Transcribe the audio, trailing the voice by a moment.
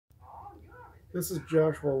This is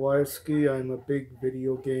Joshua Weiske I. I'm a big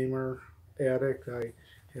video gamer addict. I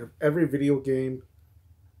have every video game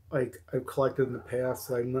I've collected in the past.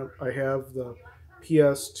 I have the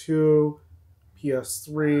PS2,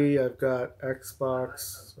 PS3. I've got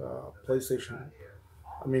Xbox, PlayStation.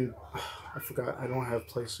 I mean, I forgot I don't have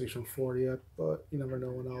PlayStation 4 yet, but you never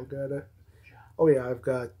know when I'll get it. Oh yeah, I've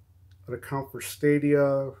got an account for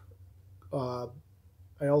Stadia. Uh,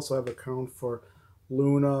 I also have an account for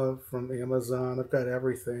Luna from Amazon. I've got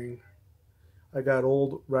everything. I got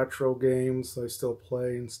old retro games I still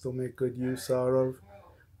play and still make good use out of,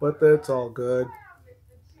 but that's all good.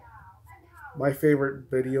 My favorite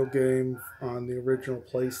video game on the original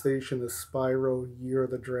PlayStation is Spyro Year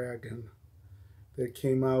of the Dragon that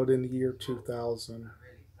came out in the year 2000.